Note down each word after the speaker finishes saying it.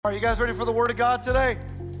Are you guys ready for the Word of God today?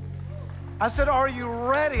 I said, are you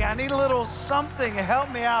ready? I need a little something to help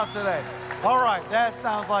me out today. All right, that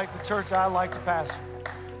sounds like the church I like to pastor.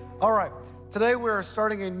 All right, today we're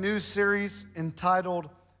starting a new series entitled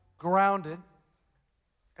Grounded.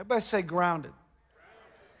 Everybody say grounded.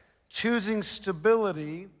 Choosing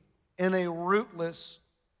stability in a rootless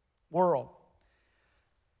world.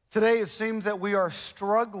 Today it seems that we are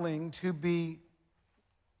struggling to be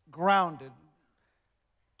grounded,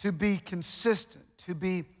 to be consistent, to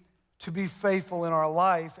be faithful in our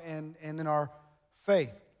life and in our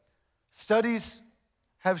faith. Studies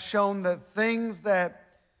have shown that things that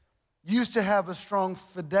used to have a strong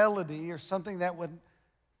fidelity or something that would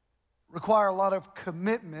require a lot of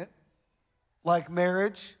commitment, like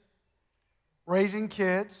marriage, raising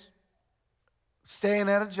kids, staying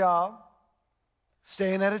at a job,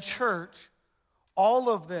 staying at a church, all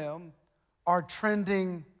of them are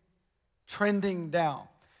trending down.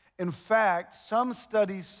 In fact, some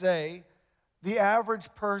studies say the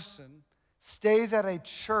average person stays at a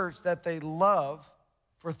church that they love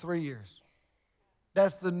for 3 years.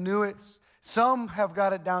 That's the newest. Some have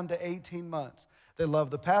got it down to 18 months. They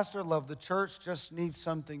love the pastor, love the church, just need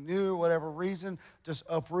something new, whatever reason, just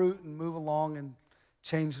uproot and move along and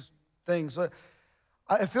change things. So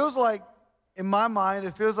it feels like, in my mind,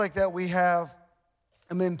 it feels like that we have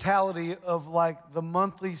a mentality of like the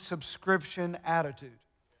monthly subscription attitude,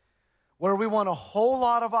 where we want a whole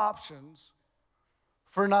lot of options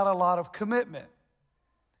for not a lot of commitment.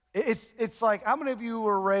 It's like, how many of you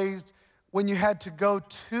were raised when you had to go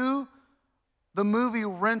to the movie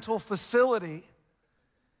rental facility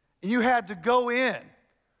and you had to go in?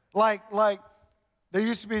 Like there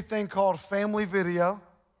used to be a thing called Family Video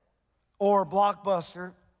or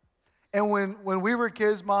Blockbuster. And when we were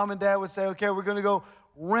kids, mom and dad would say, okay, we're gonna go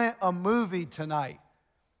rent a movie tonight.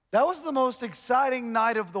 That was the most exciting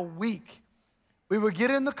night of the week. We would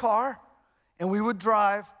get in the car and we would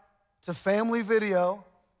drive to Family Video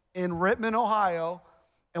in Rittman, Ohio,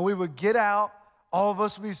 and we would get out. All of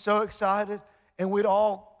us would be so excited, and we'd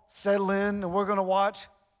all settle in, and we're gonna watch.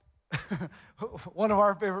 One of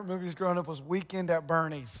our favorite movies growing up was Weekend at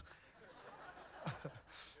Bernie's.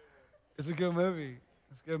 It's a good movie.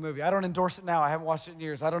 It's a good movie. I don't endorse it now. I haven't watched it in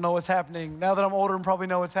years. I don't know what's happening. Now that I'm older and probably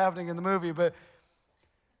know what's happening in the movie, but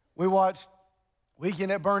we watched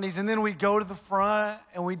Weekend at Bernie's, and then we'd go to the front,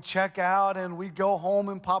 and we'd check out, and we'd go home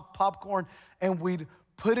and pop popcorn, and we'd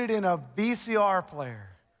put it in a VCR player.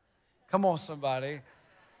 Come on, somebody.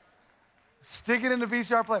 Stick it in the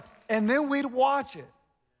VCR player, and then we'd watch it.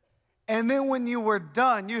 And then when you were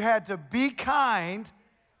done, you had to be kind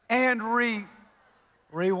and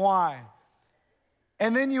rewind.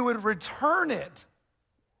 And then you would return it.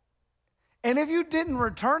 And if you didn't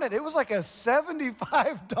return it, it was like a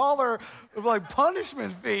 $75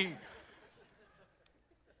 punishment fee.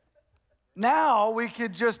 Now we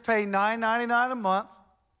could just pay $9.99 a month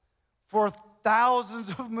for thousands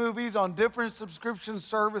of movies on different subscription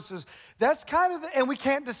services. That's kind of and we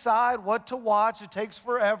can't decide what to watch. It takes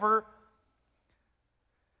forever.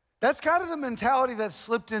 That's kind of the mentality that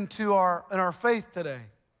slipped into our faith today.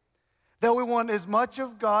 That we want as much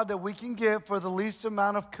of God that we can give for the least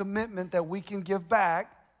amount of commitment that we can give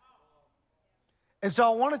back. And so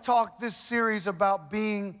I want to talk this series about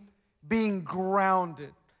being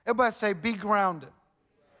grounded. Everybody say, be grounded.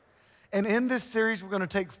 And in this series, we're going to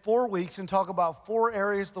take 4 weeks and talk about 4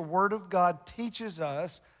 areas the Word of God teaches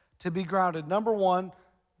us to be grounded. Number 1,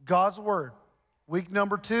 God's Word. Week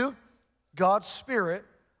number 2, God's Spirit.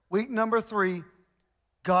 Week number 3,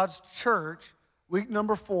 God's church. Week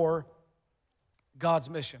number 4, God's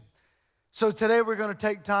mission. So today we're going to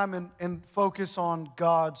take time and focus on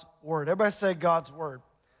God's Word. Everybody say God's Word.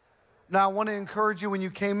 Now I want to encourage you, when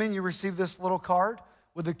you came in, you received this little card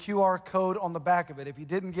with a QR code on the back of it. If you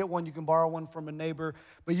didn't get one, you can borrow one from a neighbor,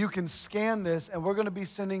 but you can scan this, and we're going to be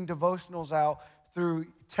sending devotionals out through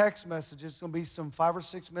text messages. It's going to be some 5 or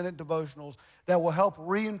 6 minute devotionals that will help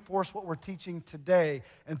reinforce what we're teaching today,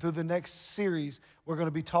 and through the next series we're going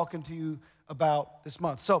to be talking to you about this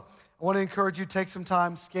month. So I want to encourage you, take some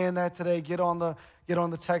time, scan that today, get on the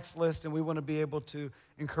text list, and we want to be able to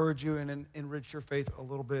encourage you and enrich your faith a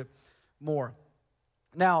little bit more.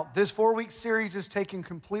 Now, this 4-week series is taken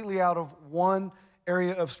completely out of one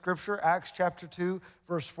area of Scripture, Acts chapter 2,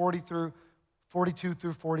 verse 42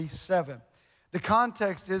 through 47. The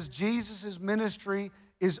context is Jesus' ministry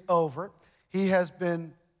is over. He has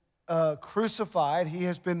been crucified. He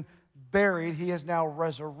has been buried. He is now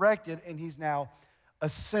resurrected, and he's now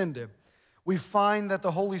ascended. We find that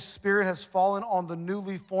the Holy Spirit has fallen on the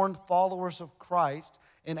newly formed followers of Christ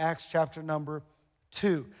in Acts chapter number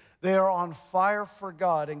 2. They are on fire for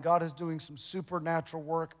God, and God is doing some supernatural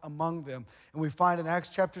work among them. And we find in Acts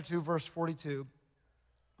chapter 2, verse 42,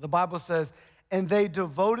 the Bible says, "And they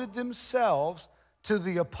devoted themselves to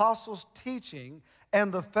the apostles' teaching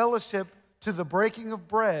and the fellowship, to the breaking of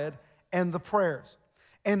bread and the prayers.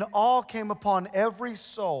 And all came upon every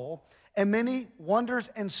soul, and many wonders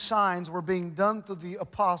and signs were being done through the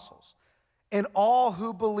apostles. And all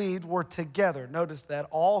who believed were together." Notice that.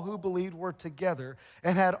 All who believed were together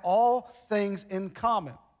and had all things in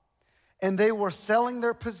common. And they were selling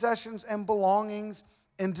their possessions and belongings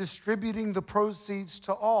and distributing the proceeds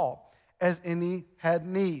to all, as any had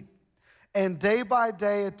need. And day by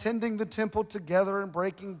day, attending the temple together and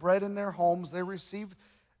breaking bread in their homes, they received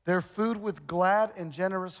their food with glad and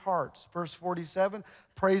generous hearts. Verse 47,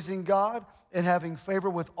 praising God and having favor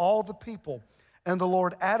with all the people. And the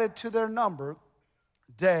Lord added to their number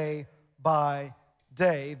day by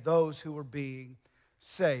day those who were being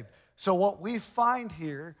saved. So what we find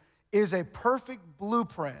here is a perfect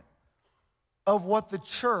blueprint of what the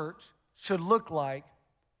church should look like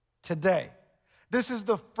today. This is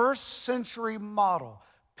the first century model.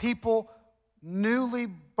 People newly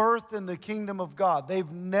birthed in the kingdom of God.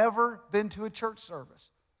 They've never been to a church service.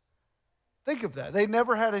 Think of that. They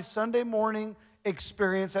never had a Sunday morning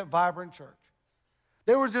experience at Vibrant Church.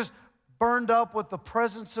 They were just burned up with the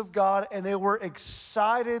presence of God, and they were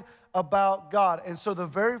excited about God. And so the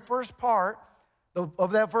very first part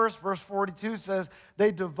of that verse, verse 42 says,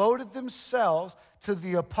 they devoted themselves to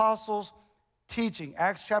the apostles' teaching.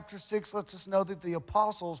 Acts chapter 6 lets us know that the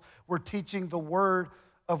apostles were teaching the word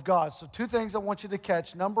of God. So two things I want you to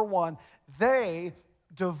catch. Number one, they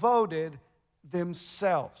devoted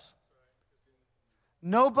themselves.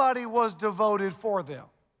 Nobody was devoted for them.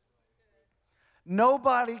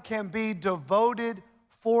 Nobody can be devoted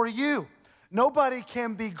for you. Nobody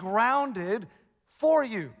can be grounded for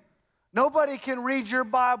you. Nobody can read your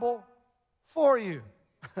Bible for you.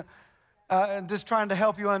 I'm just trying to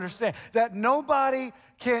help you understand that nobody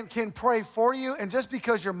can pray for you. And just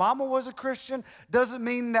because your mama was a Christian doesn't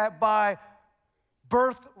mean that by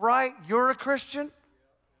birthright you're a Christian.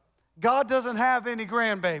 God doesn't have any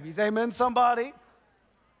grandbabies. Amen, somebody?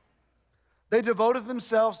 They devoted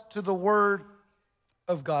themselves to the word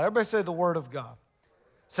of God. Everybody say the word of God.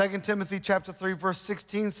 2 Timothy chapter 3, verse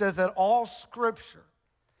 16 says that all scripture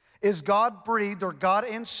is God-breathed or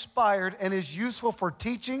God-inspired and is useful for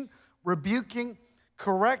teaching, rebuking,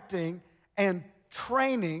 correcting, and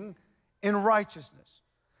training in righteousness,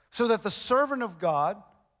 so that the servant of God,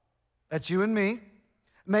 that's you and me,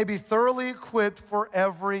 may be thoroughly equipped for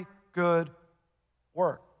every good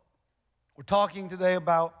work. We're talking today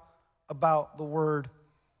about the Word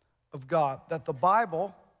of God, that the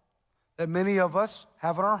Bible that many of us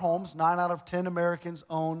have in our homes, 9 out of 10 Americans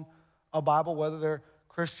own a Bible, whether they're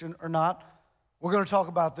Christian or not. We're going to talk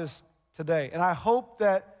about this today, and I hope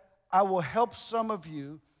that I will help some of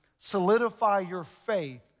you solidify your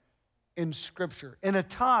faith in Scripture in a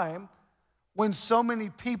time when so many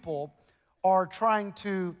people are trying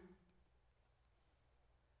to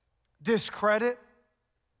discredit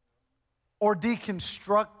or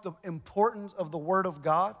deconstruct the importance of the Word of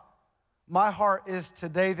God. My heart is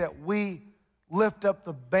today that we lift up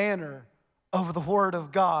the banner of the Word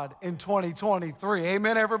of God in 2023.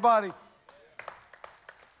 Amen, everybody?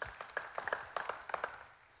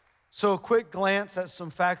 So a quick glance at some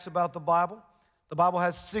facts about the Bible. The Bible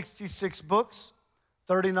has 66 books,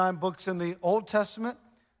 39 books in the Old Testament,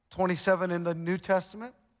 27 in the New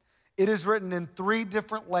Testament. It is written in 3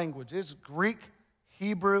 different languages, Greek,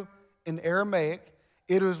 Hebrew, and Aramaic.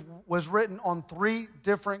 It was written on 3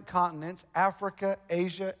 different continents, Africa,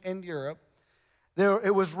 Asia, and Europe.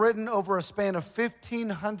 It was written over a span of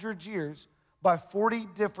 1,500 years by 40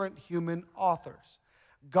 different human authors.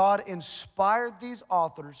 God inspired these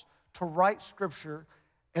authors to write Scripture,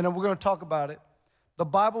 and we're going to talk about it. The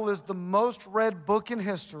Bible is the most read book in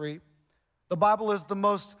history. The Bible is the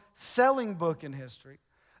most selling book in history.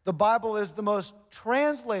 The Bible is the most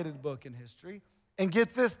translated book in history. And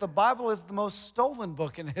get this, the Bible is the most stolen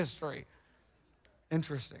book in history.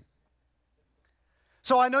 Interesting.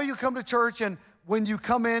 So I know you come to church, and when you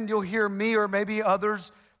come in, you'll hear me or maybe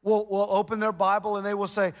others will open their Bible and they will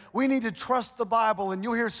say, we need to trust the Bible. And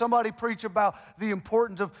you'll hear somebody preach about the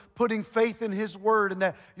importance of putting faith in His Word, and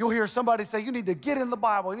that you'll hear somebody say, you need to get in the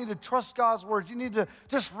Bible. You need to trust God's words. You need to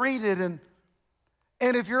just read it. And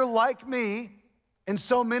if you're like me, and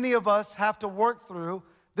so many of us have to work through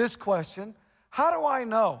this question, how do I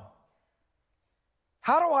know?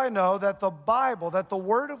 How do I know that the Bible, that the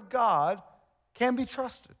Word of God can be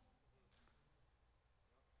trusted?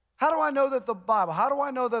 How do I know that the Bible, how do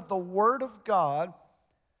I know that the Word of God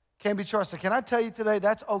can be trusted. Can I tell you today,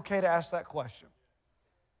 that's okay to ask that question.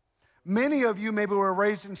 Many of you maybe were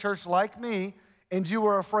raised in church like me, and you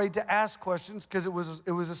were afraid to ask questions because it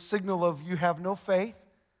was a signal of you have no faith.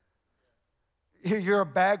 You're a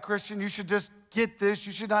bad Christian. You should just get this.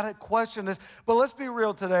 You should not question this. But let's be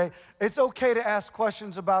real today. It's okay to ask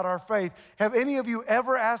questions about our faith. Have any of you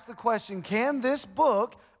ever asked the question, can this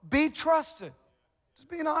book be trusted? Just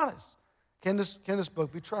being honest. Can this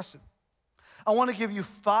book be trusted? I want to give you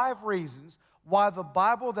 5 reasons why the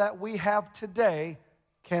Bible that we have today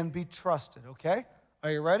can be trusted, okay?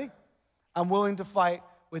 Are you ready? I'm willing to fight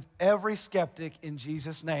with every skeptic in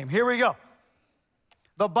Jesus' name. Here we go.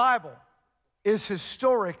 The Bible is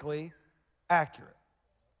historically accurate.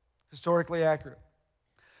 Historically accurate.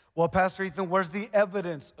 Well, Pastor Ethan, where's the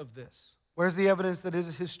evidence of this? Where's the evidence that it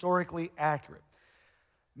is historically accurate?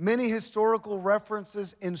 Many historical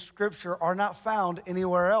references in Scripture are not found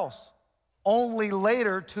anywhere else, only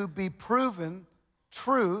later to be proven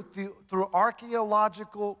true through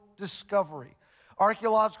archaeological discovery.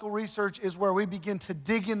 Archaeological research is where we begin to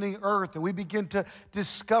dig in the earth and we begin to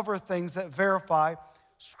discover things that verify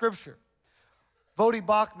Scripture. Voddie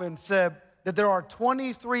Baucham said that there are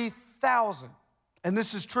 23,000, and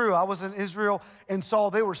this is true. I was in Israel and saw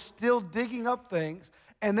they were still digging up things,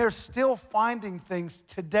 and they're still finding things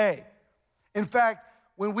today. In fact,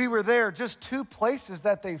 when we were there, just 2 places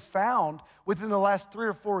that they found within the last 3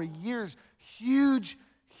 or 4 years, huge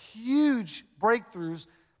breakthroughs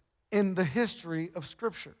in the history of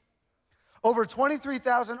Scripture. Over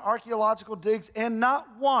 23,000 archaeological digs, and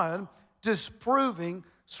not one disproving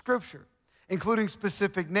Scripture, including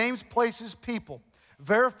specific names, places, people,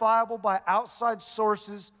 verifiable by outside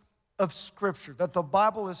sources of Scripture, that the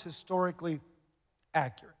Bible is historically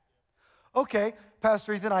accurate. Okay,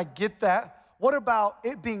 Pastor Ethan, I get that. What about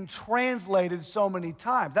it being translated so many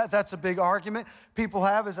times? That's a big argument people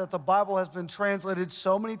have, is that the Bible has been translated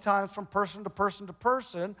so many times from person to person to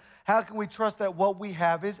person. How can we trust that what we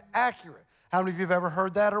have is accurate? How many of you have ever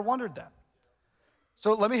heard that or wondered that?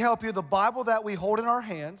 So let me help you. The Bible that we hold in our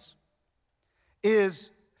hands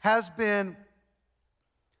has been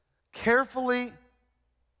carefully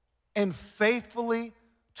and faithfully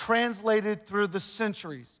translated through the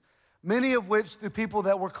centuries, many of which the people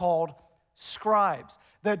that were called scribes,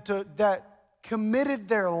 that committed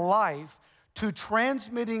their life to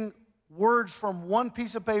transmitting words from one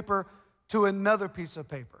piece of paper to another piece of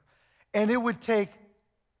paper. And it would take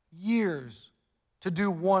years to do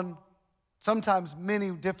one, sometimes many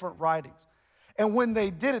different writings. And when they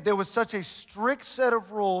did it, there was such a strict set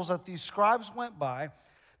of rules that these scribes went by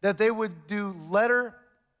that they would do letter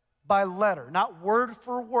by letter, not word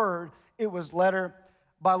for word, it was letter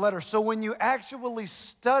by letter. So when you actually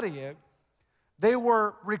study it, they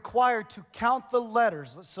were required to count the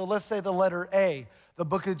letters. So let's say the letter A. The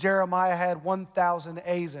book of Jeremiah had 1,000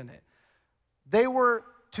 A's in it. They were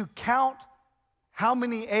to count how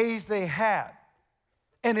many A's they had.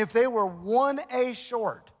 And if they were 1 A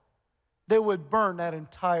short, they would burn that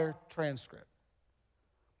entire transcript.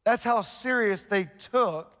 That's how serious they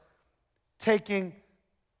took taking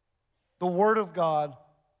the Word of God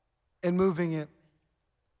and moving it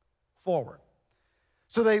forward.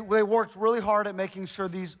 So they worked really hard at making sure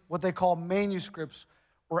these, what they call manuscripts,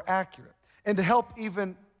 were accurate. And to help you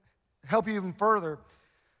even further,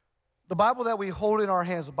 the Bible that we hold in our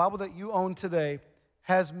hands, the Bible that you own today,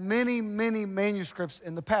 has many manuscripts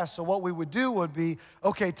in the past. So what we would do would be,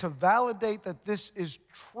 okay, to validate that this is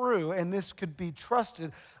true and this could be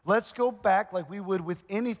trusted, let's go back like we would with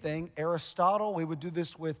anything. Aristotle, we would do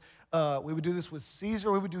this with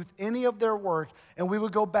Caesar, we would do with any of their work, and we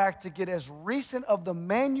would go back to get as recent of the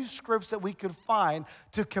manuscripts that we could find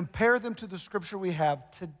to compare them to the Scripture we have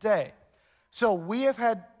today. So we have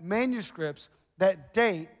had manuscripts that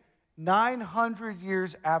date 900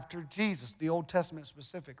 years after Jesus, the Old Testament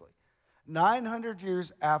specifically. 900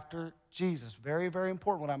 years after Jesus. Very, very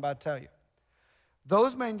important what I'm about to tell you.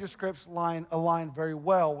 Those manuscripts align very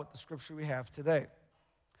well with the Scripture we have today.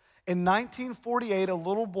 In 1948, a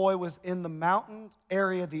little boy was in the mountain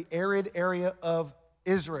area, the arid area of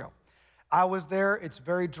Israel. I was there. It's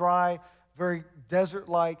very dry, very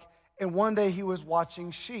desert-like. And one day he was watching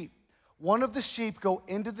sheep. One of the sheep go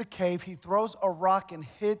into the cave. He throws a rock and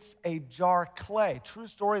hits a jar of clay. True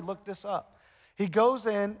story, look this up. He goes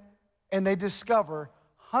in and they discover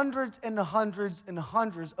hundreds and hundreds and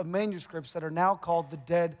hundreds of manuscripts that are now called the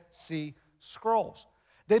Dead Sea Scrolls.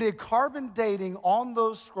 They did carbon dating on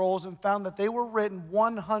those scrolls and found that they were written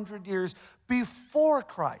 100 years before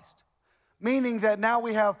Christ, meaning that now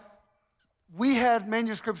we have we had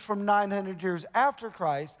manuscripts from 900 years after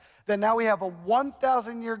Christ, that now we have a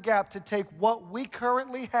 1,000-year gap to take what we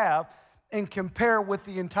currently have and compare with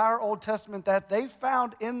the entire Old Testament that they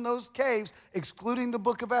found in those caves, excluding the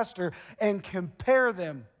book of Esther, and compare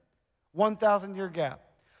them. 1,000-year gap.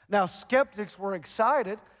 Now, skeptics were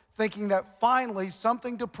excited, thinking that finally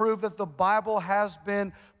something to prove that the Bible has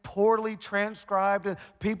been poorly transcribed and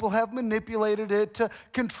people have manipulated it to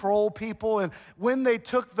control people. And when they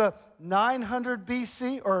took the 900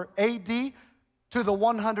 BC or AD to the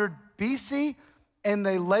 100 BC and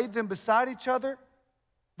they laid them beside each other,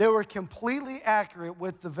 they were completely accurate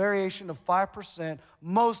with the variation of 5%,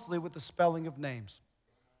 mostly with the spelling of names.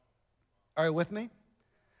 Are you with me?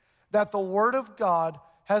 That the Word of God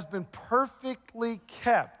has been perfectly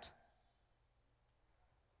kept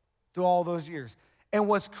through all those years. And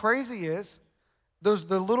what's crazy is, the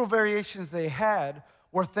little variations they had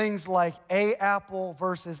were things like a apple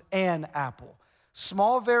versus an apple.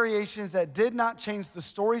 Small variations that did not change the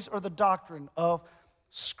stories or the doctrine of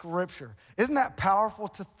Scripture. Isn't that powerful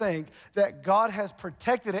to think that God has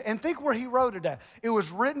protected it? And think where he wrote it at. It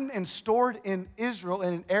was written and stored in Israel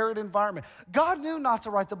in an arid environment. God knew not to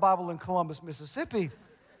write the Bible in Columbus, Mississippi.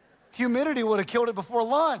 Humidity would have killed it before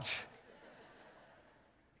lunch.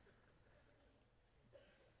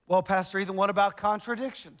 Well, Pastor Ethan, what about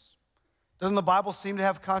contradictions? Doesn't the Bible seem to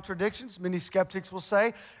have contradictions? Many skeptics will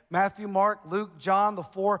say, Matthew, Mark, Luke, John, the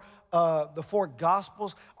four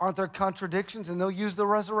Gospels, aren't there contradictions? And they'll use the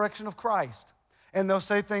resurrection of Christ. And they'll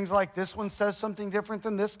say things like, this one says something different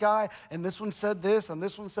than this guy, and this one said this, and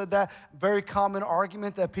this one said that. Very common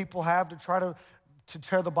argument that people have to try to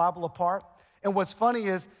tear the Bible apart. And what's funny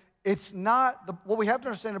is, it's not, what we have to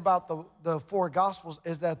understand about the four Gospels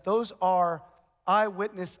is that those are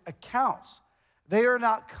eyewitness accounts. They are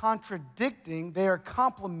not contradicting, they are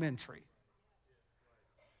complementary.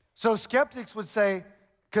 So skeptics would say,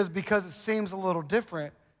 because it seems a little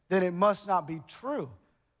different, then it must not be true.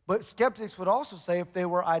 But skeptics would also say if they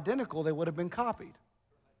were identical, they would have been copied.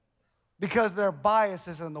 Because their bias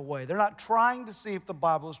is in the way. They're not trying to see if the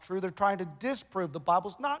Bible is true, they're trying to disprove the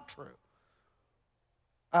Bible's not true.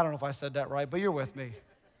 I don't know if I said that right, but you're with me.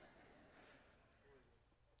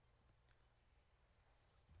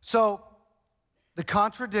 So, the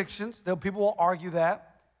contradictions, people will argue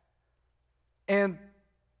that. And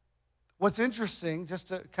what's interesting, just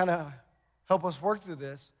to kind of help us work through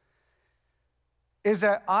this, is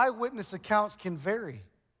that eyewitness accounts can vary.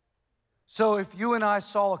 So if you and I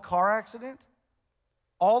saw a car accident,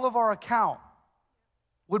 all of our account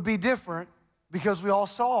would be different because we all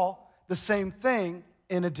saw the same thing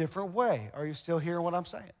in a different way. Are you still hearing what I'm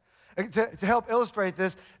saying? To help illustrate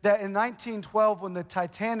this, that in 1912 when the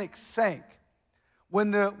Titanic sank,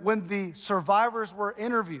 when the survivors were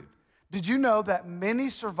interviewed, did you know that many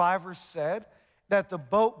survivors said that the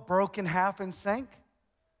boat broke in half and sank?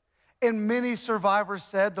 And many survivors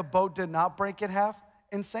said the boat did not break in half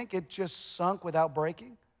and sank, it just sunk without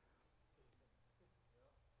breaking.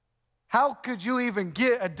 How could you even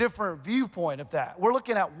get a different viewpoint of that? We're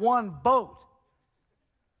looking at one boat.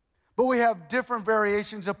 But we have different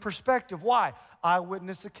variations of perspective. Why?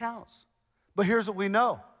 Eyewitness accounts. But here's what we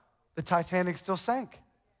know. The Titanic still sank.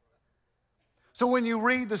 So when you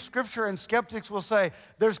read the scripture and skeptics will say,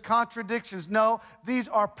 there's contradictions. No, these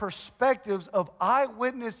are perspectives of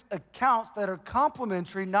eyewitness accounts that are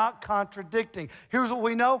complementary, not contradicting. Here's what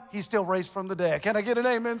we know. He's still raised from the dead. Can I get an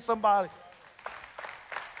amen, somebody?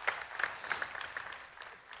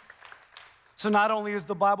 So not only is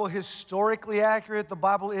the Bible historically accurate, the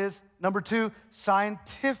Bible is, number two,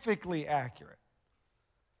 scientifically accurate.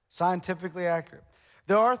 Scientifically accurate.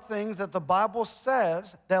 There are things that the Bible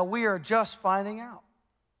says that we are just finding out.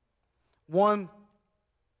 One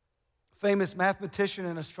famous mathematician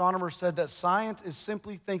and astronomer said that science is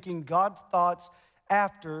simply thinking God's thoughts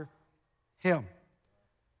after him.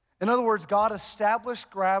 In other words, God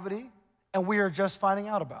established gravity, and we are just finding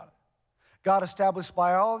out about it. God established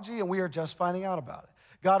biology, and we are just finding out about it.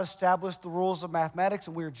 God established the rules of mathematics,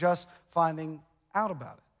 and we are just finding out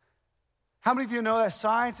about it. How many of you know that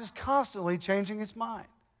science is constantly changing its mind?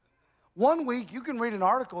 One week, you can read an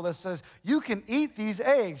article that says, you can eat these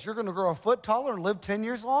eggs. You're going to grow a foot taller and live 10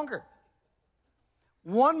 years longer.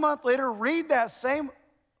 1 month later, read that same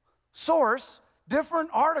source, different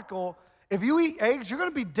article. If you eat eggs, you're going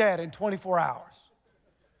to be dead in 24 hours.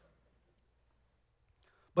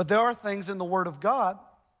 But there are things in the Word of God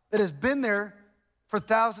that has been there for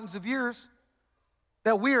thousands of years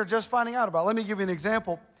that we are just finding out about. Let me give you an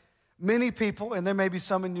example. Many people, and there may be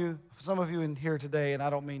some of you in here today, and I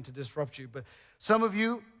don't mean to disrupt you, but some of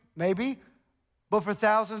you maybe, but for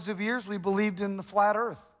thousands of years we believed in the flat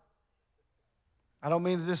earth. I don't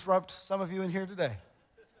mean to disrupt some of you in here today.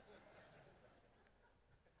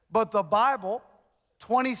 But the Bible,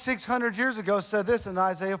 2,600 years ago, said this in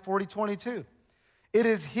Isaiah 40:22. It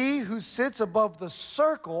is he who sits above the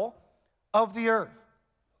circle of the earth.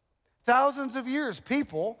 Thousands of years,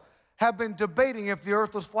 people have been debating if the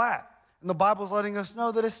earth was flat. And the Bible's letting us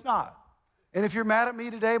know that it's not. And if you're mad at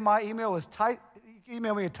me today, my email is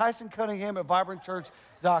email me at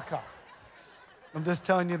tysoncunningham@vibrantchurch.com. I'm just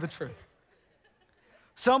telling you the truth.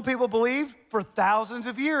 Some people believe for thousands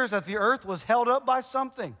of years that the earth was held up by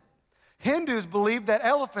something. Hindus believe that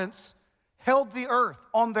elephants held the earth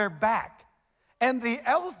on their back. And the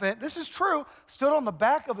elephant, this is true, stood on the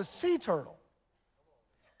back of a sea turtle.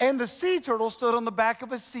 And the sea turtle stood on the back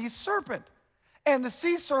of a sea serpent. And the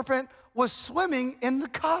sea serpent was swimming in the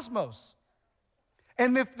cosmos.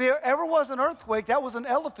 And if there ever was an earthquake, that was an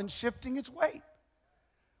elephant shifting its weight.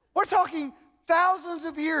 We're talking thousands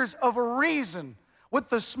of years of a reason with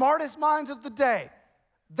the smartest minds of the day.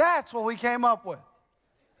 That's what we came up with.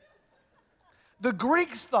 The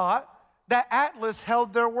Greeks thought that Atlas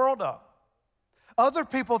held their world up. Other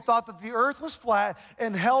people thought that the earth was flat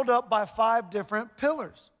and held up by 5 different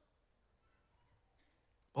pillars.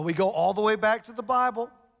 But we go all the way back to the Bible.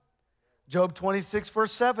 Job 26,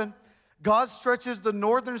 verse 7. God stretches the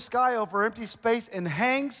northern sky over empty space and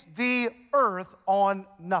hangs the earth on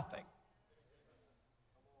nothing.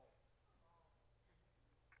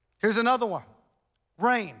 Here's another one.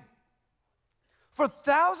 Rain. For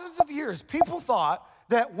thousands of years, people thought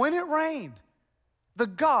that when it rained, the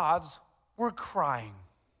gods were crying.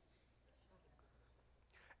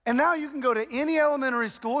 And now you can go to any elementary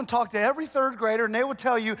school and talk to every 3rd grader, and they will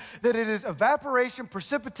tell you that it is evaporation,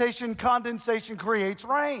 precipitation, condensation creates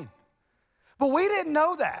rain. But we didn't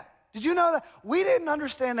know that. Did you know that? We didn't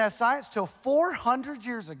understand that science till 400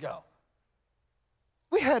 years ago.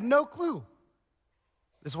 We had no clue.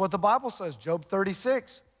 This is what the Bible says, Job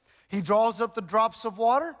 36. He draws up the drops of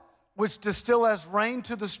water, which distill as rain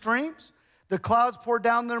to the streams. The clouds pour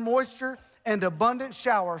down their moisture, and abundant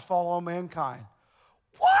showers fall on mankind.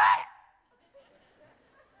 What?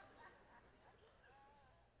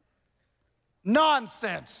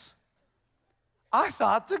 Nonsense. I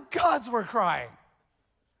thought the gods were crying.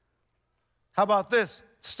 How about this?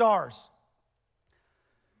 Stars.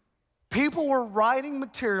 People were writing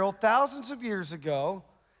material thousands of years ago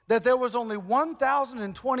that there was only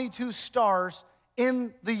 1,022 stars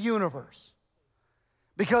in the universe.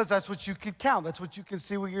 Because that's what you could count. That's what you can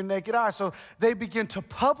see with your naked eye. So they begin to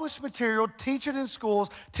publish material, teach it in schools,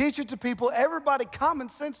 teach it to people. Everybody, common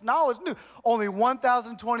sense knowledge knew. Only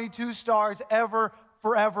 1,022 stars ever,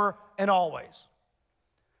 forever, and always.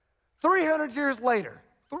 300 years later,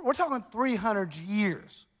 we're talking 300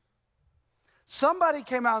 years, somebody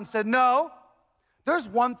came out and said, no, there's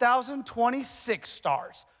 1,026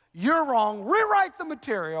 stars. You're wrong. Rewrite the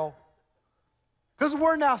material because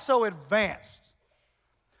we're now so advanced.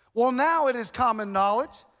 Well, now it is common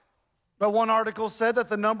knowledge, but one article said that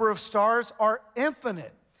the number of stars are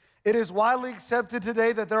infinite. It is widely accepted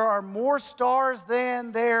today that there are more stars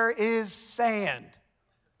than there is sand.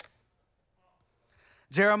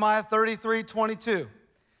 Jeremiah 33:22.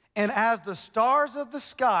 And as the stars of the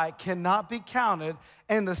sky cannot be counted,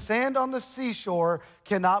 and the sand on the seashore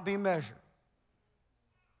cannot be measured.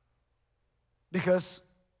 Because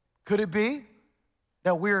could it be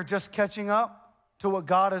that we are just catching up to what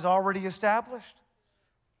God has already established?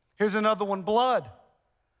 Here's another one, blood.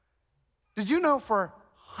 Did you know for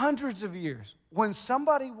hundreds of years, when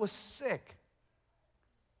somebody was sick,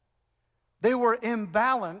 they were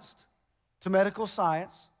imbalanced to medical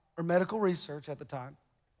science or medical research at the time?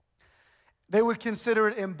 They would consider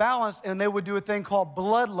it imbalanced, and they would do a thing called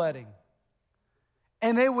bloodletting.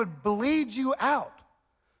 And they would bleed you out.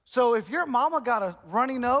 So if your mama got a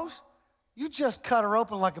runny nose, you just cut her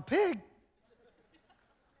open like a pig.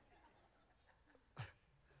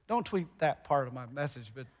 Don't tweet that part of my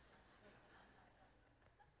message, but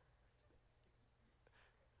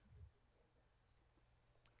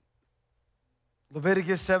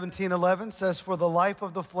Leviticus 17:11 says, for the life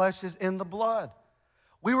of the flesh is in the blood.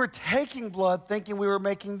 We were taking blood thinking we were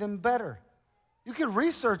making them better. You can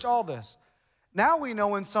research all this. Now we know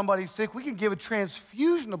when somebody's sick, we can give a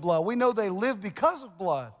transfusion of blood. We know they live because of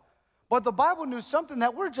blood. But the Bible knew something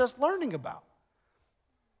that we're just learning about.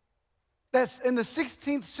 That's in the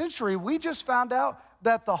 16th century, we just found out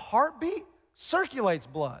that the heartbeat circulates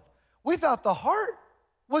blood. We thought the heart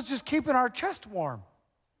was just keeping our chest warm.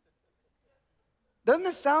 Doesn't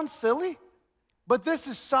this sound silly? But this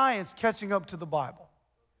is science catching up to the Bible.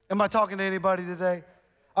 Am I talking to anybody today?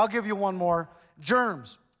 I'll give you one more.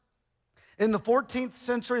 Germs. In the 14th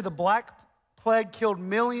century, the Black plague killed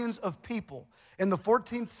millions of people. In the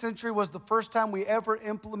 14th century was the first time we ever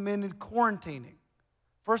implemented quarantining.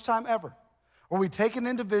 First time ever. Where we take an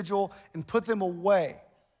individual and put them away.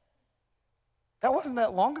 That wasn't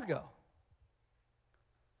that long ago.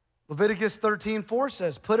 Leviticus 13:4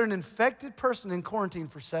 says, put an infected person in quarantine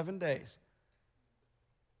for 7 days.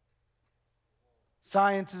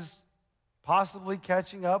 Science is possibly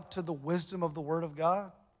catching up to the wisdom of the Word of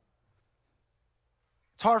God.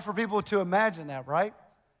 It's hard for people to imagine that, right?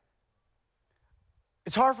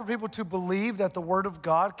 It's hard for people to believe that the Word of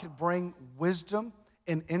God could bring wisdom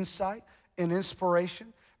and insight and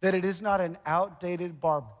inspiration, that it is not an outdated,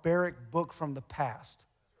 barbaric book from the past.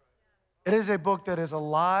 It is a book that is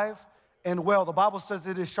alive and well. The Bible says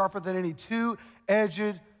it is sharper than any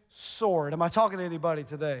two-edged sword. Am I talking to anybody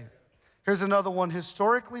today? Here's another one.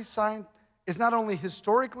 It's not only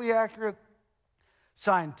historically accurate,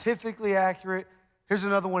 scientifically accurate. Here's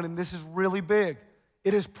another one, and this is really big.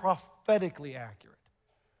 It is prophetically accurate.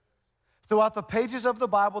 Throughout the pages of the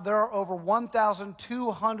Bible, there are over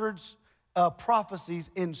 1,200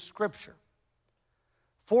 prophecies in Scripture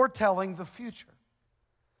foretelling the future.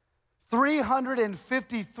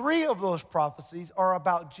 353 of those prophecies are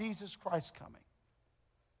about Jesus Christ coming.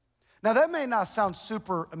 Now, that may not sound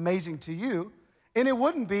super amazing to you, and it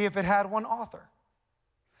wouldn't be if it had one author.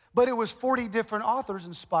 But it was 40 different authors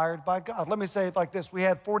inspired by God. Let me say it like this. We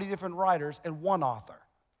had 40 different writers and one author.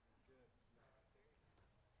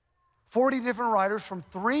 40 different writers from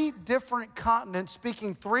 3 different continents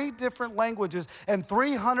speaking 3 different languages, and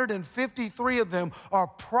 353 of them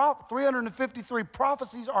are 353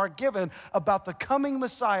 prophecies are given about the coming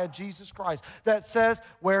Messiah, Jesus Christ, that says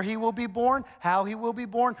where he will be born, how he will be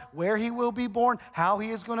born, where he will be born, how he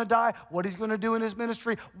is going to die, what he's going to do in his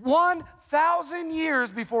ministry 1,000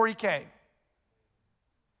 years before he came.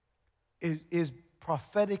 It is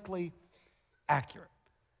prophetically accurate.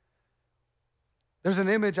 There's an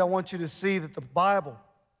image I want you to see that the Bible,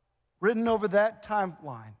 written over that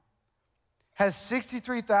timeline, has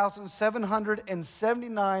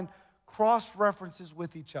 63,779 cross-references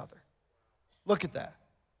with each other. Look at that.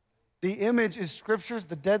 The image is scriptures.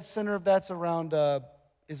 The dead center of that's around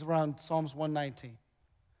Psalms 119.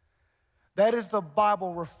 That is the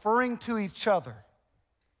Bible referring to each other,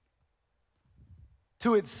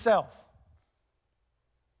 to itself.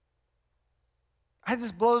 It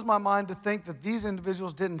just blows my mind to think that these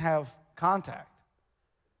individuals didn't have contact.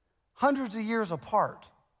 Hundreds of years apart.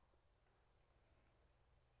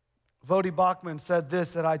 Voddie Baucham said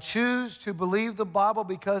this, that I choose to believe the Bible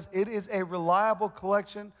because it is a reliable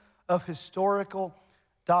collection of historical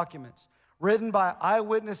documents written by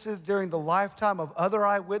eyewitnesses during the lifetime of other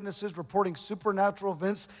eyewitnesses reporting supernatural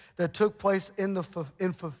events that took place in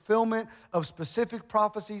fulfillment of specific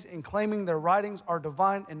prophecies and claiming their writings are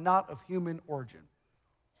divine and not of human origin.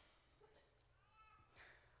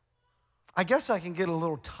 I guess I can get a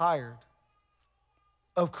little tired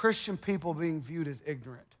of Christian people being viewed as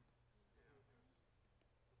ignorant.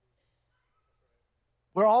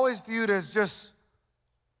 We're always viewed as just,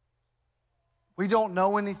 we don't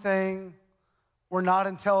know anything, we're not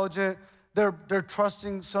intelligent, they're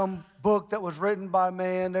trusting some book that was written by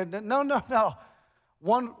man. No.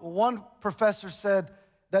 One professor said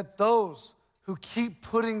that those who keep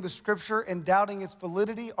putting the scripture and doubting its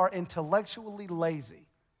validity are intellectually lazy.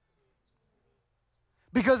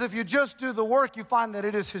 Because if you just do the work, you find that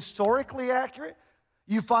it is historically accurate.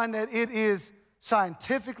 You find that it is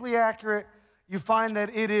scientifically accurate. You find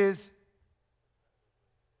that it is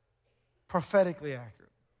prophetically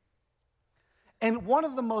accurate. And one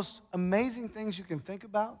of the most amazing things you can think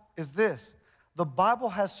about is this. The Bible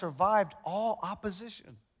has survived all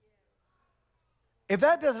opposition. If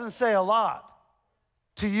that doesn't say a lot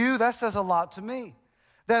to you, that says a lot to me.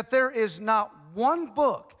 That there is not one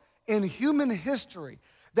book in human history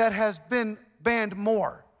that has been banned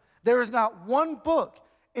more. There is not one book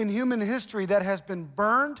in human history that has been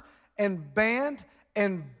burned and banned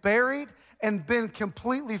and buried and been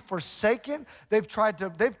completely forsaken.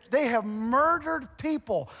 They have murdered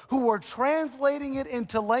people who were translating it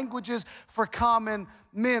into languages for common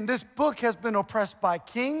men. This book has been oppressed by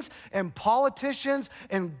kings and politicians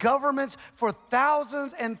and governments for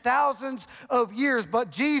thousands and thousands of years.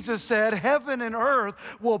 But Jesus said, heaven and earth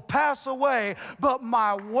will pass away, but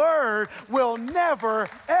my word will never,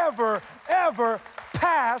 ever, ever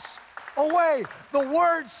pass away. The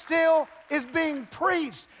word still is being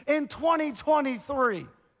preached in 2023.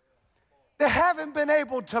 They haven't been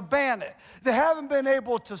able to ban it. They haven't been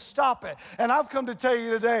able to stop it. And I've come to tell you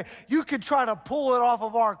today, you can try to pull it off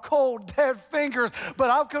of our cold, dead fingers, but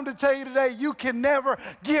I've come to tell you today, you can never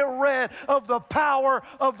get rid of the power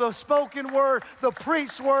of the spoken word, the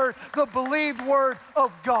preached word, the believed word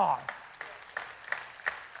of God.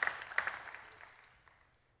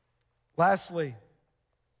 Lastly,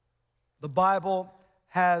 the Bible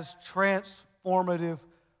has transformative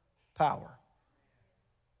power.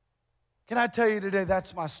 Can I tell you today,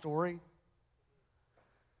 that's my story?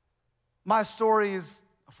 My story is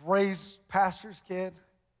a raised pastor's kid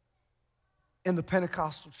in the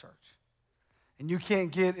Pentecostal church. And you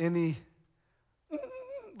can't get any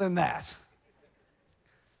than that.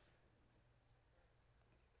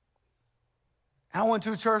 I went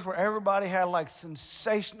to a church where everybody had like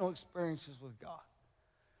sensational experiences with God.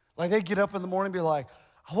 Like they get up in the morning and be like,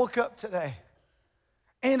 I woke up today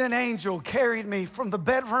and an angel carried me from the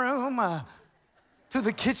bedroom to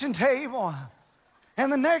the kitchen table.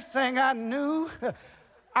 And the next thing I knew,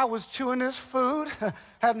 I was chewing this food,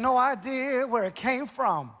 had no idea where it came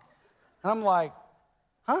from. And I'm like,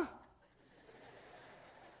 huh?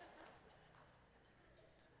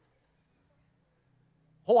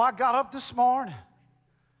 Oh, I got up this morning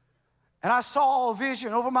and I saw a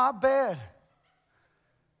vision over my bed.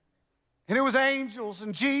 And it was angels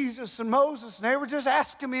and Jesus and Moses, and they were just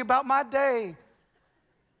asking me about my day.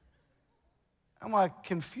 I'm like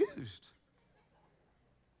confused,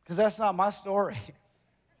 because that's not my story.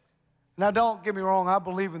 Now, don't get me wrong, I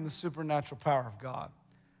believe in the supernatural power of God.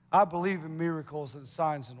 I believe in miracles and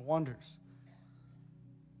signs and wonders.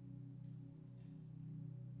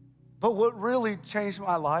 But what really changed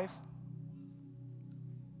my life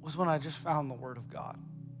was when I just found the Word of God.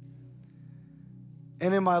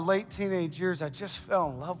 And in my late teenage years, I just fell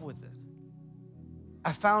in love with it.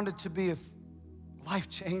 I found it to be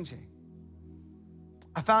life-changing.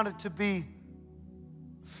 I found it to be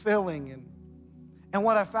filling. And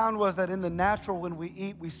what I found was that in the natural, when we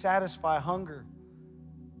eat, we satisfy hunger.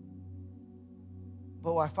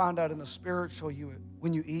 But what I found out in the spiritual,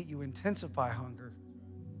 when you eat, you intensify hunger.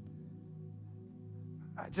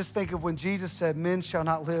 I just think of when Jesus said, men shall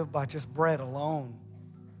not live by just bread alone,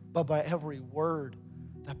 but by every word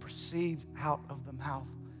that proceeds out of the mouth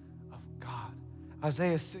of God.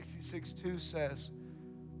 Isaiah 66:2 says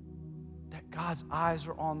that God's eyes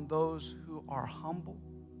are on those who are humble,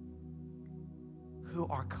 who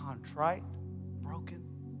are contrite, broken,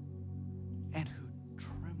 and who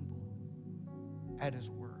tremble at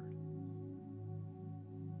His word.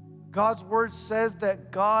 God's word says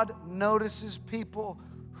that God notices people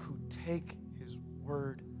who take His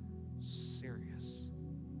word serious.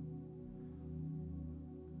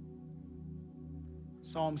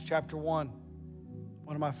 Psalms chapter 1,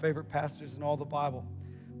 one of my favorite passages in all the Bible.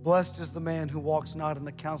 Blessed is the man who walks not in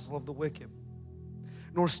the counsel of the wicked,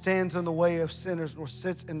 nor stands in the way of sinners, nor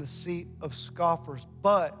sits in the seat of scoffers,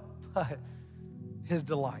 but his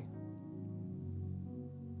delight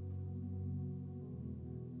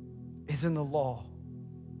is in the law.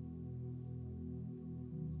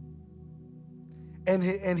 And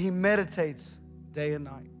he meditates day and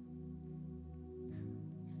night.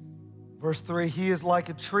 Verse 3, he is like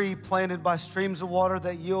a tree planted by streams of water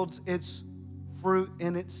that yields its fruit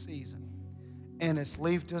in its season, and its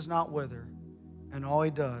leaf does not wither, and all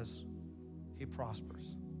he does, he prospers.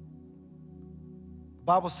 The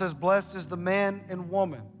Bible says, blessed is the man and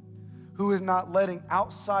woman who is not letting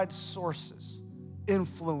outside sources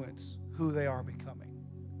influence who they are becoming.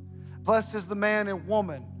 Blessed is the man and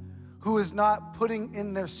woman who is not putting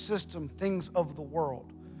in their system things of the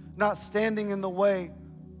world, not standing in the way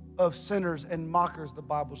of sinners and mockers, the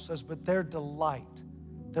Bible says, but their delight's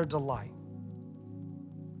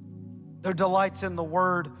in the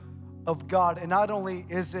Word of God. And not only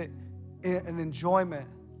is it an enjoyment,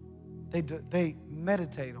 they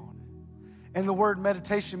meditate on it. And the word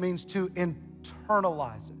meditation means to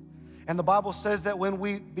internalize it. And the Bible says that when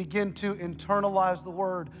we begin to internalize the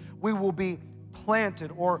Word, we will be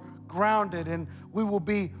planted or grounded, and we will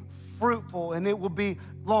be fruitful, and it will be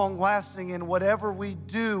long-lasting, and whatever we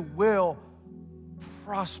do will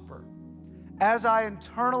prosper. As I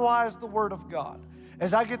internalize the Word of God,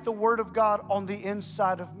 as I get the Word of God on the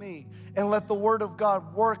inside of me, and let the Word of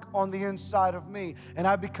God work on the inside of me, and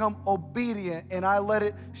I become obedient, and I let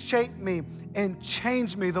it shape me and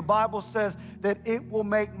change me, the Bible says that it will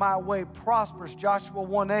make my way prosperous, Joshua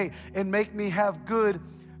 1:8, and make me have good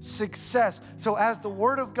success. So as the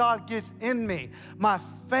Word of God gets in me, my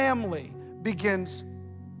family begins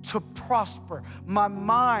to prosper. My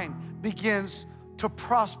mind begins to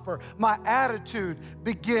prosper. My attitude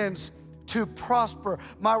begins to prosper.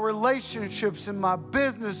 My relationships and my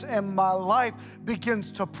business and my life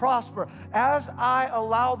begins to prosper as I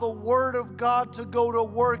allow the Word of God to go to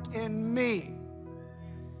work in me.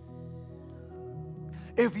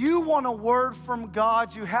 If you want a word from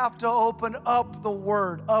God, you have to open up the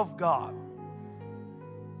Word of God.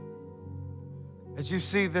 As you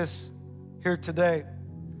see this here today,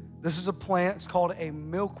 this is a plant. It's called a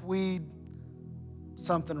milkweed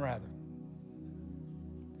something rather.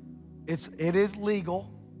 It is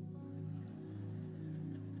legal.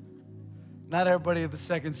 Not everybody at the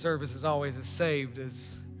second service is always as saved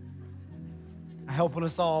as helping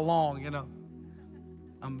us all along, you know.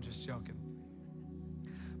 I'm just joking.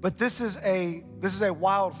 But this is a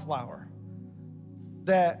wildflower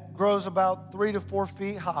that grows about 3 to 4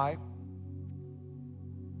 feet high.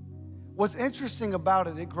 What's interesting about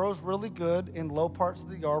it, it grows really good in low parts of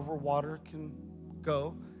the yard where water can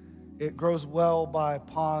go. It grows well by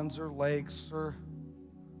ponds or lakes or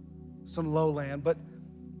some lowland. But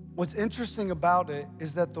what's interesting about it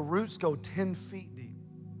is that the roots go 10 feet deep.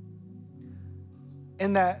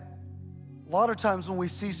 And that a lot of times when we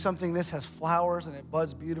see something, this has flowers and it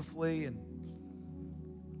buds beautifully. And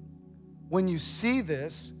when you see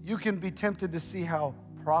this, you can be tempted to see how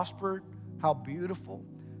prospered, how beautiful,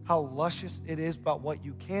 how luscious it is about what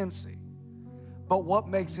you can see. But what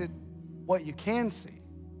makes it what you can see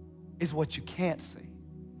is what you can't see.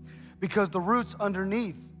 Because the roots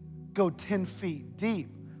underneath go 10 feet deep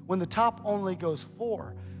when the top only goes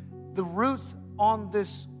 4. The roots on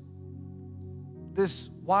this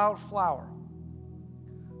wildflower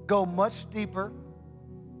go much deeper,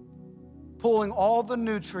 pulling all the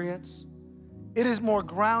nutrients. It is more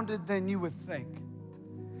grounded than you would think.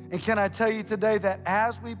 And can I tell you today that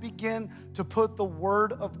as we begin to put the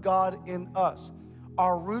Word of God in us,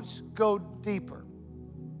 our roots go deeper,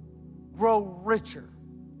 grow richer,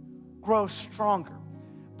 grow stronger.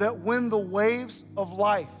 That when the waves of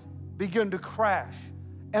life begin to crash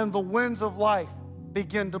and the winds of life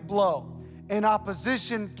begin to blow and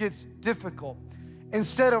opposition gets difficult,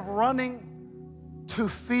 instead of running to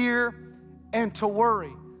fear and to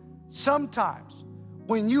worry, sometimes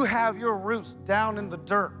when you have your roots down in the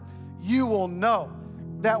dirt, you will know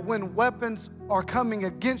that when weapons are coming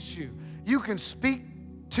against you, you can speak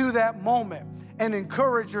to that moment and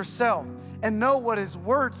encourage yourself and know what His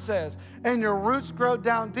Word says, and your roots grow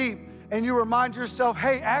down deep, and you remind yourself,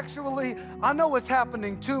 hey, actually, I know what's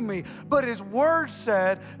happening to me, but His Word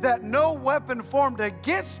said that no weapon formed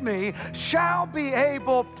against me shall be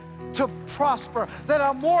able to prosper, that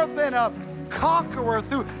I'm more than a conqueror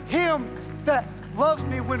through Him that loves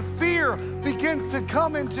me. When fear begins to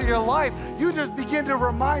come into your life, you just begin to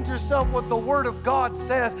remind yourself what the Word of God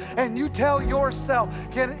says, and you tell yourself,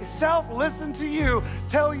 can self listen to you,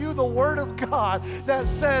 tell you the Word of God that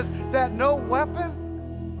says that no weapon,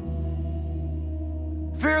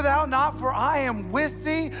 fear thou not, for I am with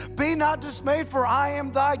thee. Be not dismayed, for I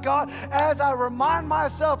am thy God. As I remind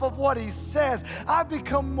myself of what He says, I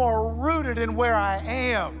become more rooted in where I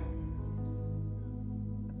am.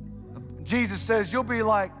 Jesus says you'll be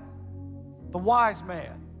like the wise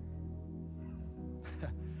man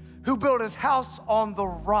who built his house on the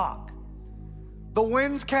rock. The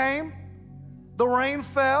winds came, the rain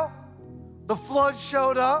fell, the flood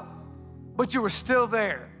showed up, but you were still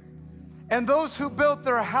there. And those who built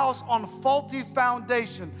their house on faulty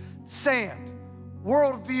foundation, sand,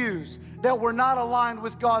 worldviews that were not aligned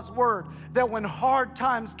with God's Word, that when hard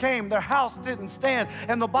times came, their house didn't stand.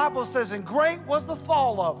 And the Bible says, and great was the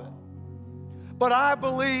fall of it. But I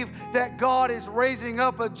believe that God is raising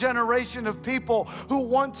up a generation of people who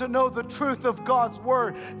want to know the truth of God's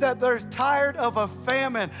Word, that they're tired of a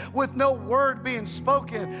famine with no word being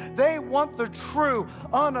spoken. They want the true,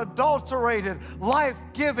 unadulterated,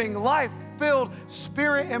 life-giving, life-filled,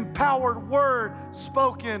 Spirit-empowered Word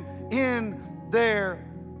spoken in their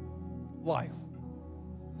life.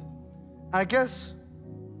 I guess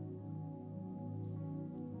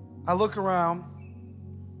I look around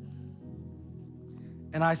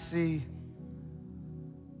and I see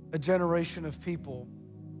a generation of people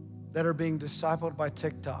that are being discipled by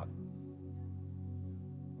TikTok,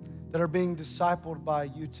 that are being discipled by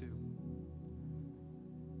YouTube,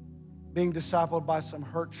 being discipled by some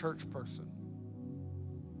hurt church person.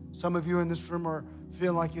 Some of you in this room are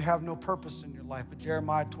feeling like you have no purpose in your life, but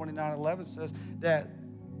Jeremiah 29:11 says that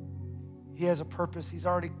He has a purpose. He's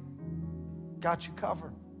already got you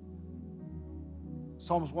covered.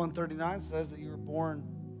 Psalms 139 says that you were born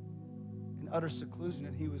in utter seclusion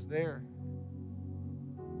and He was there.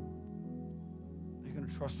 Are you going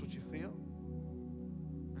to trust what you feel?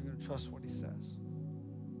 Or are you going to trust what He says?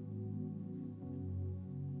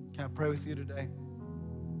 Can I pray with you today?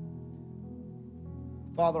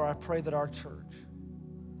 Father, I pray that our church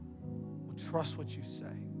will trust what you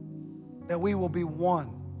say, that we will be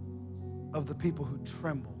one of the people who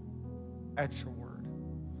tremble at your word,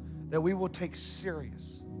 that we will take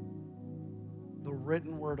serious the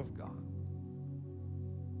written word of God,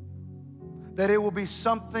 that it will be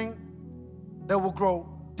something that will grow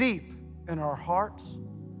deep in our hearts,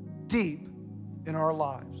 deep in our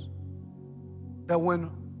lives, that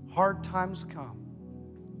when hard times come,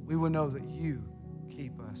 we will know that you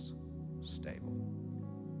keep us stable.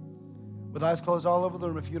 With eyes closed all over the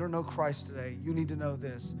room, if you don't know Christ today, you need to know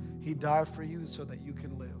this. He died for you so that you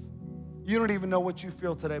can live. You don't even know what you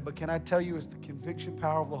feel today, but can I tell you, it's the conviction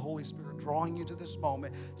power of the Holy Spirit drawing you to this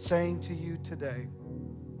moment, saying to you today,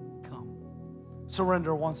 come.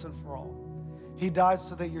 Surrender once and for all. He died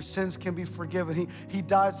so that your sins can be forgiven. He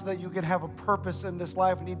died so that you can have a purpose in this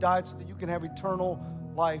life, and He died so that you can have eternal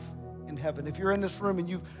life in heaven. If you're in this room and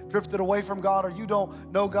you've drifted away from God, or you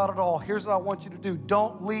don't know God at all, here's what I want you to do.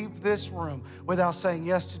 Don't leave this room without saying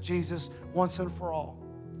yes to Jesus once and for all.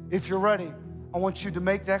 If you're ready, I want you to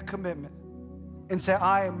make that commitment and say,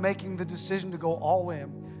 I am making the decision to go all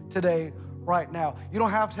in today, right now. You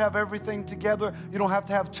don't have to have everything together. You don't have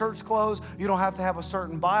to have church clothes. You don't have to have a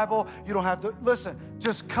certain Bible. You don't have to, listen,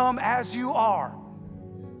 just come as you are.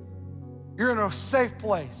 You're in a safe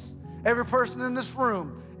place. Every person in this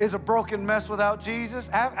room is a broken mess without Jesus.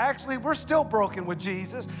 Actually, we're still broken with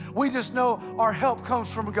Jesus. We just know our help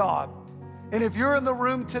comes from God. And if you're in the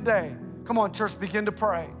room today, come on, church, begin to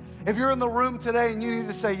pray. If you're in the room today and you need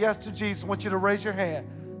to say yes to Jesus, I want you to raise your hand.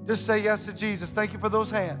 Just say yes to Jesus. Thank you for those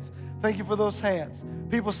hands. Thank you for those hands.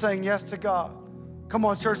 People saying yes to God. Come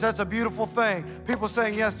on, church, that's a beautiful thing. People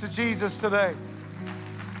saying yes to Jesus today.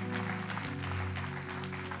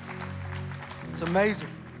 It's amazing.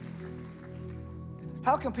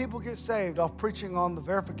 How can people get saved off preaching on the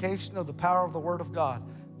verification of the power of the Word of God?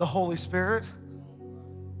 The Holy Spirit.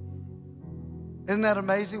 Isn't that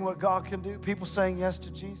amazing what God can do? People saying yes to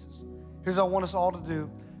Jesus. Here's what I want us all to do.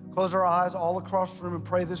 Close our eyes all across the room and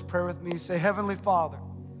pray this prayer with me. Say, Heavenly Father,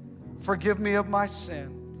 forgive me of my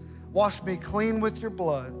sin. Wash me clean with your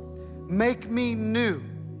blood. Make me new.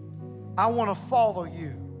 I want to follow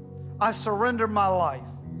you. I surrender my life.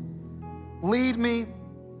 Lead me,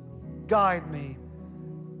 guide me,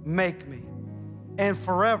 make me. And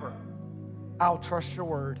forever, I'll trust your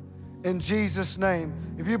word. In Jesus' name,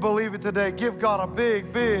 if you believe it today, give God a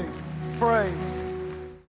big, big praise.